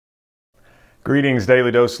Greetings,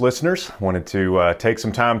 Daily Dose listeners. Wanted to take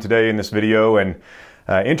some time today in this video and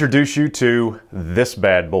introduce you to this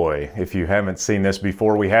bad boy. If you haven't seen this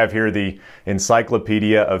before, we have here the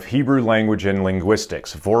Encyclopedia of Hebrew Language and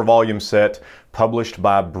Linguistics, a 4-volume set published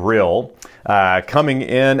by Brill, coming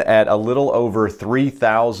in at a little over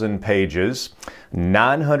 3,000 pages,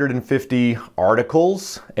 950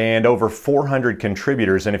 articles, and over 400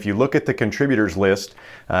 contributors. And if you look at the contributors list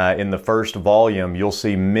in the first volume, you'll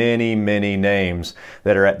see many, many names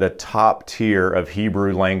that are at the top tier of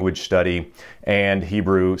Hebrew language study and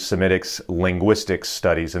Hebrew Semitic linguistics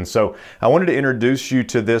studies. And so I wanted to introduce you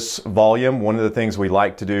to this volume. One of the things we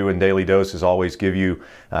like to do in Daily Dose is always give you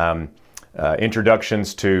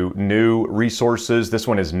introductions to new resources. This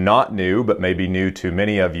one is not new, but maybe new to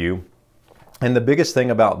many of you. And the biggest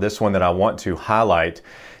thing about this one that I want to highlight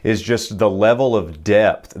is just the level of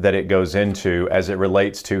depth that it goes into as it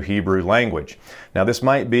relates to Hebrew language. Now, this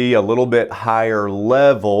might be a little bit higher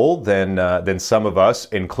level than some of us,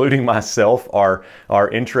 including myself, are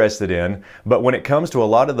interested in. But when it comes to a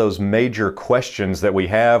lot of those major questions that we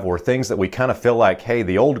have, or things that we kind of feel like, hey,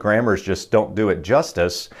 the old grammars just don't do it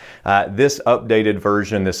justice, this updated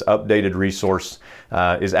version, this updated resource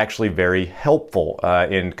is actually very helpful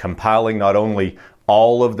in compiling not only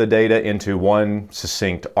all of the data into one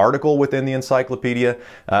succinct article within the encyclopedia,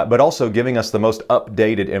 but also giving us the most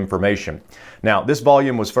updated information. Now, this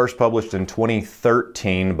volume was first published in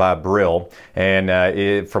 2013 by Brill,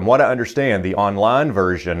 and from what I understand, the online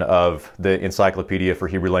version of the Encyclopedia for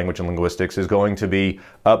Hebrew Language and Linguistics is going to be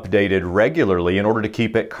updated regularly in order to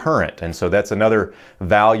keep it current. And so that's another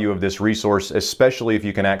value of this resource, especially if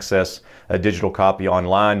you can access a digital copy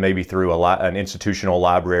online, maybe through an institutional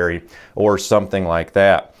library or something like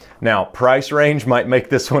that. Now, price range might make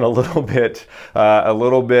this one a little bit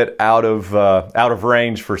out of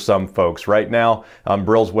range for some folks. Right now, on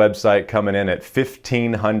Brill's website, coming in at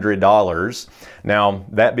 $1,500. Now,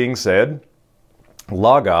 that being said,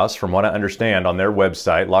 Logos, from what I understand on their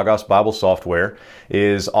website, Logos Bible Software,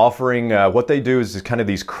 is offering what they do is kind of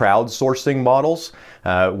these crowdsourcing models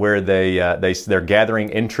where they're gathering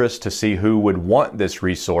interest to see who would want this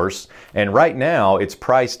resource. And right now it's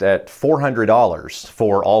priced at $400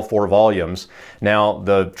 for all 4 volumes. Now,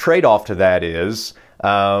 the trade-off to that is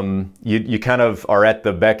you kind of are at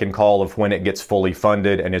the beck and call of when it gets fully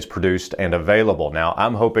funded and is produced and available. Now,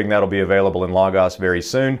 I'm hoping that'll be available in Logos very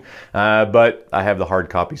soon, but I have the hard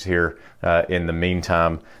copies here in the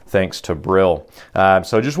meantime, thanks to Brill.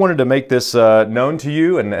 So I just wanted to make this known to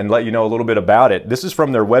you and let you know a little bit about it. This is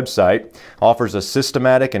from their website, offers a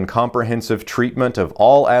systematic and comprehensive treatment of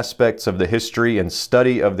all aspects of the history and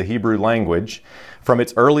study of the Hebrew language, from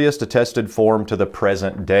its earliest attested form to the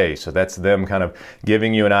present day. So that's them kind of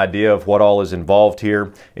giving you an idea of what all is involved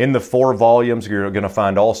here. In the 4 volumes, you're going to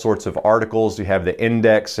find all sorts of articles. You have the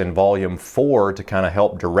index in volume 4 to kind of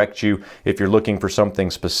help direct you if you're looking for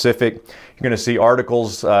something specific. You're going to see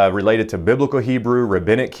articles related to biblical Hebrew,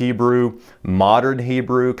 rabbinic Hebrew, modern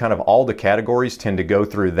Hebrew, kind of all the categories tend to go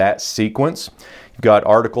through that sequence. You've got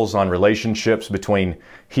articles on relationships between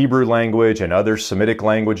Hebrew language and other Semitic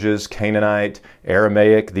languages, Canaanite,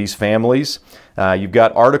 Aramaic, these families. You've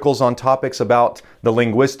got articles on topics about the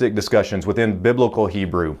linguistic discussions within biblical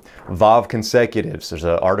Hebrew, Vav consecutives. There's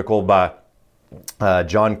an article by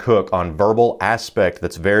John Cook on verbal aspect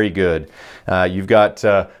that's very good. You've got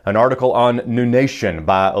an article on nunation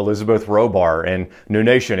by Elizabeth Robar. And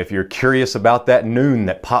nunation, if you're curious about that noon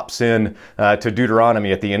that pops in to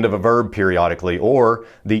Deuteronomy at the end of a verb periodically, or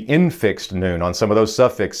the infixed noon on some of those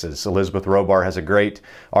suffixes, Elizabeth Robar has a great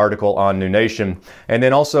article on nunation. And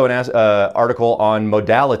then also an article on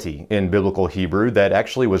modality in biblical Hebrew that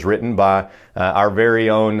actually was written by our very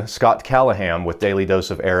own Scott Callahan with Daily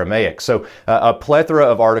Dose of Aramaic. So a plethora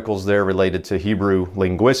of articles there related to Hebrew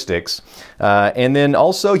linguistics. And then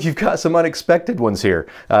also you've got some unexpected ones here.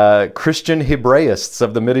 Christian Hebraists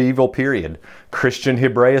of the medieval period, Christian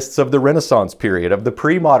Hebraists of the Renaissance period, of the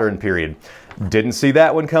pre-modern period. Didn't see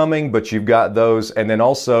that one coming, but you've got those. And then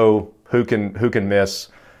also, who can miss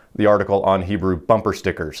the article on Hebrew bumper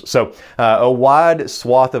stickers? So a wide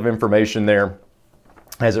swath of information there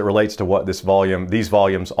as it relates to what these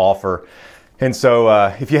volumes offer. And so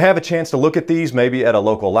if you have a chance to look at these, maybe at a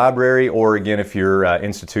local library, or again, if your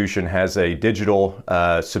institution has a digital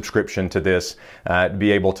subscription to this,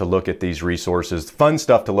 be able to look at these resources. Fun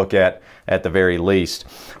stuff to look at the very least.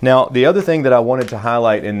 Now, the other thing that I wanted to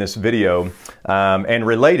highlight in this video, and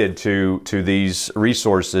related to these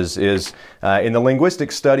resources, is in the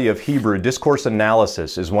linguistic study of Hebrew, discourse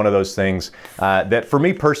analysis is one of those things that for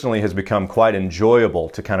me personally has become quite enjoyable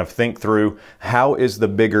to kind of think through. How is the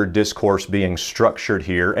bigger discourse being being structured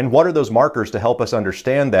here, and what are those markers to help us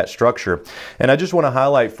understand that structure. And I just want to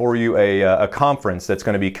highlight for you a conference that's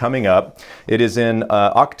going to be coming up. It is in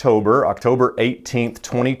October 18th,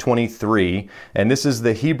 2023, and this is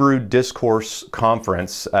the Hebrew Discourse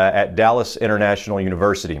Conference at Dallas International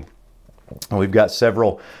University. We've got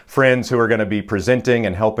several friends who are going to be presenting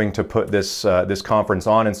and helping to put this this conference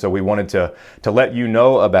on, and so we wanted to let you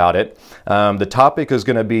know about it. The topic is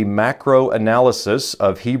going to be macro analysis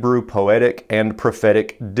of Hebrew poetic and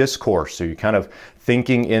prophetic discourse. So you kind of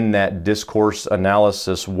thinking in that discourse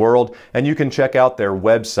analysis world, and you can check out their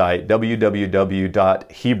website,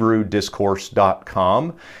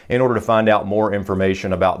 www.hebrewdiscourse.com, in order to find out more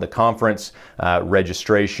information about the conference,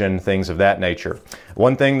 registration, things of that nature.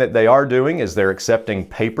 One thing that they are doing is they're accepting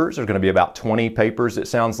papers. There's going to be about 20 papers, it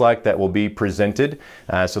sounds like, that will be presented.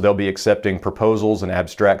 So they'll be accepting proposals and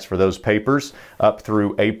abstracts for those papers up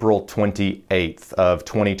through April 28th of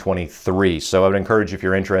 2023. So I would encourage you, if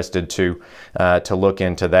you're interested, to look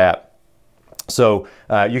into that. So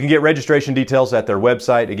you can get registration details at their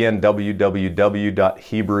website, again,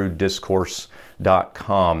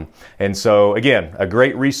 www.hebrewdiscourse.com. And so again, a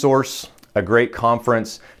great resource, a great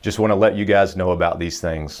conference. Just want to let you guys know about these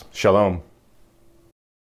things. Shalom.